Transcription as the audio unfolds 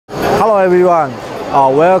Hello everyone,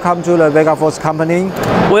 welcome to the VegaForceCompany.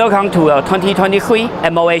 Welcome to the 2023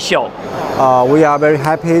 MOA show. We are very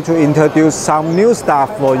happy to introduce some new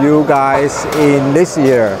stuff for you guys in this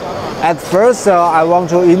year. At first, I want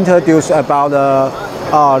to introduce about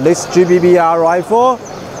this GBBR rifle.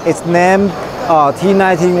 It's named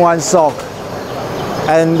T91 SOC.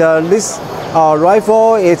 And this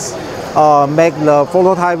rifle is make the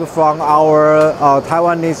prototype from our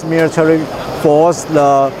Taiwanese military force,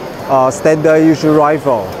 the standard issue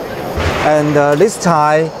rifle. And this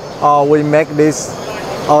time we make this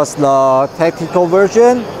as the tactical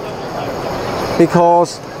version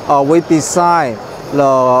because we design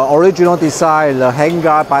the original design, the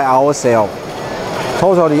handguard by ourselves.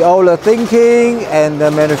 Totally all the thinking and the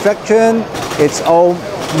manufacturing, it's all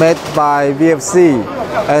made by VFC.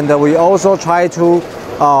 And we also try to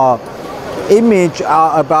image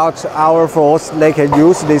about our force. They can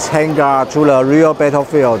use this handguard to the real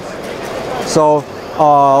battlefield. So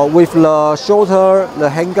with the shorter the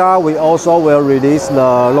handguard, we also will release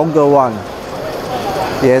the longer one.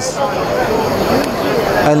 Yes.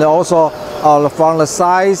 And also from the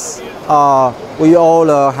size, we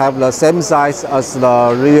all have the same size as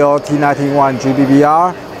the real T91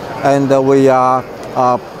 GBBR, and we are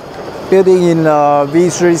building in the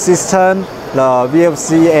V3 system, the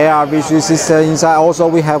VFC AR V3 system inside. Also,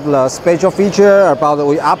 we have the special feature about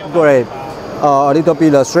we upgrade a little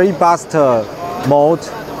bit the 3 buster mode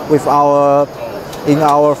with in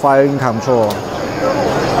our firing control.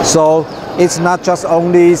 So it's not just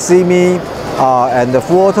only semi and the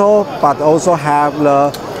full auto, but also have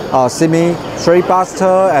the semi 3 buster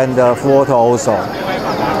and the full auto also.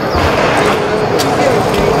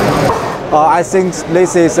 I think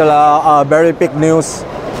this is a very big news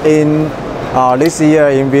in this year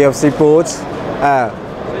in VFC booth.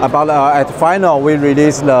 At final, we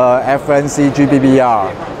released the FNC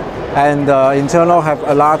GBBR, and internal have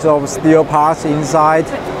a lot of steel parts inside.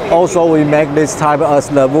 Also, we make this type as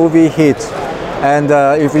the movie hit. And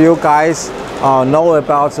if you guys know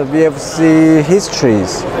about the VFC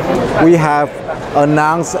histories, we have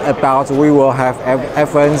announced about we will have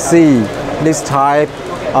FNC this type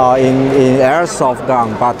in airsoft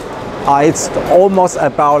gun, but it's almost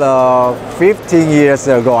about 15 years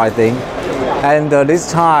ago, I think. And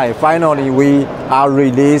this time, finally, we are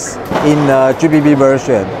released in the GBB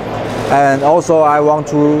version. And also, I want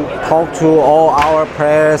to talk to all our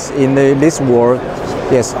players in this world.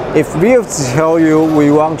 Yes, if we tell you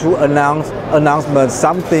we want to announcement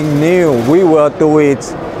something new, we will do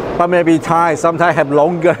it. But maybe sometimes have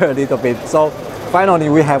longer a little bit. So finally,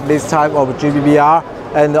 we have this type of GBBR,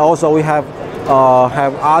 and also we have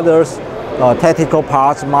others tactical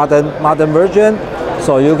parts, modern version.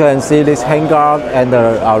 So you can see this handguard and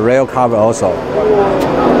the rail cover also.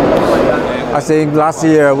 I think last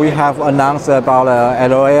year we have announced about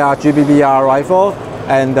LOAR GBBR rifle,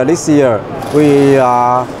 and this year we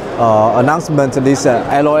announcement this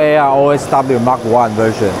LOAR OSW Mark 1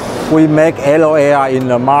 version. We make LOAR in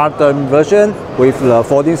the modern version with the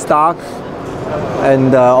 14 stock,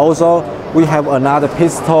 and also we have another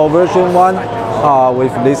pistol version one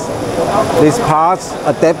with this parts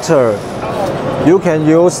adapter. You can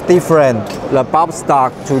use different the bob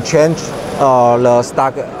stock to change the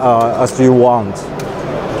stock as you want.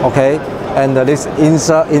 Okay, and this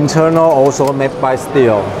internal also made by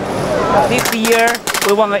steel. This year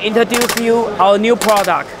we want to introduce you our new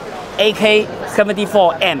product,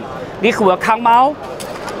 AK-74M. This will come out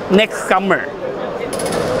next summer.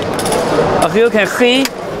 As you can see,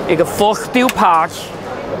 it's 4 steel parts,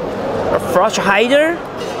 a flush hider,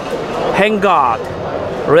 handguard,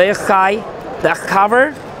 rear side, back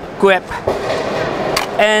cover, grip,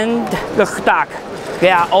 and the stock.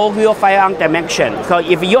 They are all real firearm dimension. So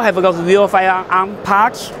if you have those real firearm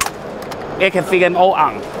parts, you can fit them all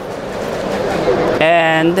on.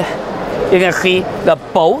 And you can see the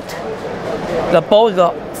bolt. The bolt is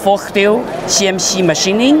full steel CMC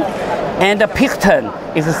machining, and the piston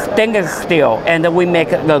is stainless steel, and we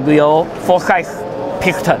make the real full-size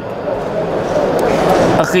piston.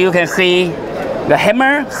 As you can see, the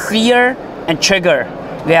hammer, sear, and trigger,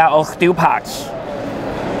 they are all steel parts.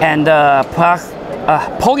 And plus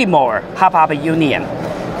polymer hub union.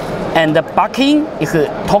 And the backing is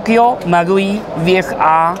Tokyo Marui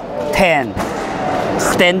VSR-10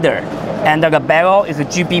 standard. And the barrel is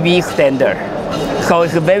GBB standard. So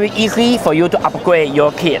it's very easy for you to upgrade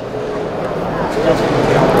your kit.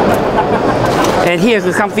 And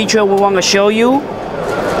here's some feature we want to show you.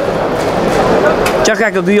 Just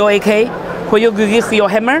like a real AK, when you release your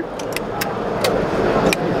hammer,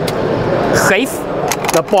 safe,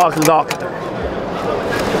 the box locked.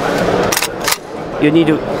 You need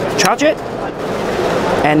to charge it,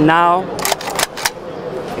 and now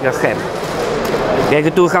you go ahead.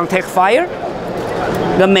 You do contact fire.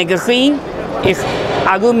 The magazine is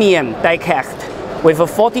aluminum die cast with a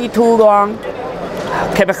 42 round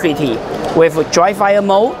capacity with a dry fire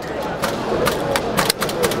mode.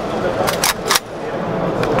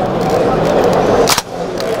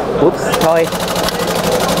 Oops, sorry.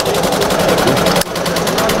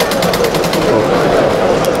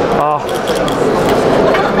 Oh,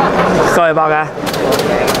 sorry about that.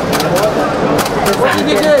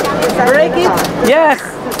 Break it? Yes,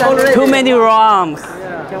 too many rounds.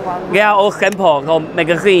 They are all simple, so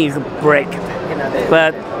magazine is break.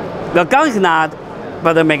 But the gun is not,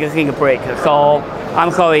 but the magazine is break. So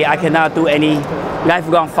I'm sorry, I cannot do any live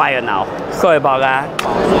gun fire now. Sorry about that.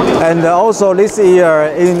 And also this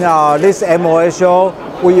year in this MOA show,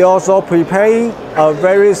 we also preparing a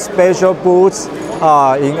very special booth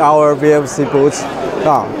in our VFC booth.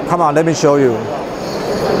 Come on, let me show you.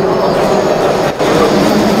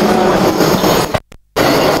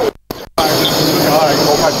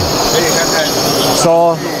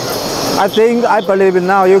 So I believe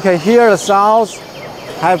now you can hear the sounds,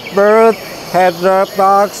 have birds, have the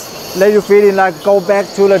bugs, let you feeling like go back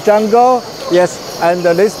to the jungle. Yes, and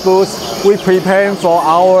this booth we preparing for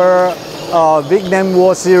our Vietnam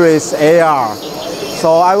War Series AR.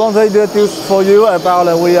 So I want to introduce for you about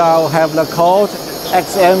we have the code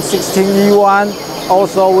XM16E1.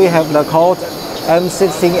 Also we have the code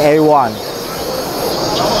M16A1.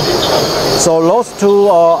 So those two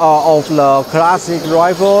of the classic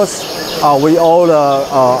rifles we all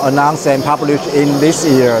announced and published in this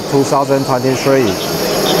year, 2023.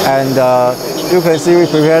 And you can see we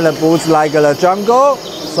prepared the boots like the jungle.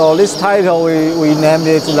 So this title we named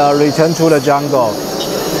it the Return to the Jungle.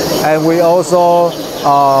 And we also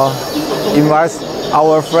invite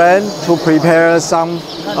our friend to prepare some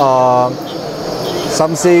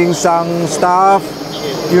some stuff,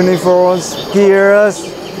 uniforms, gears,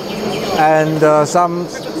 and some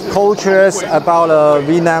cultures about the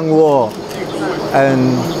Vietnam War.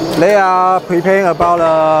 And they are preparing about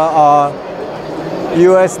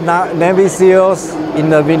US Navy SEALs in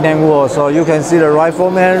the Vietnam War. So you can see the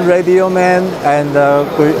rifleman, radio man, and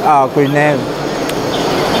grenade.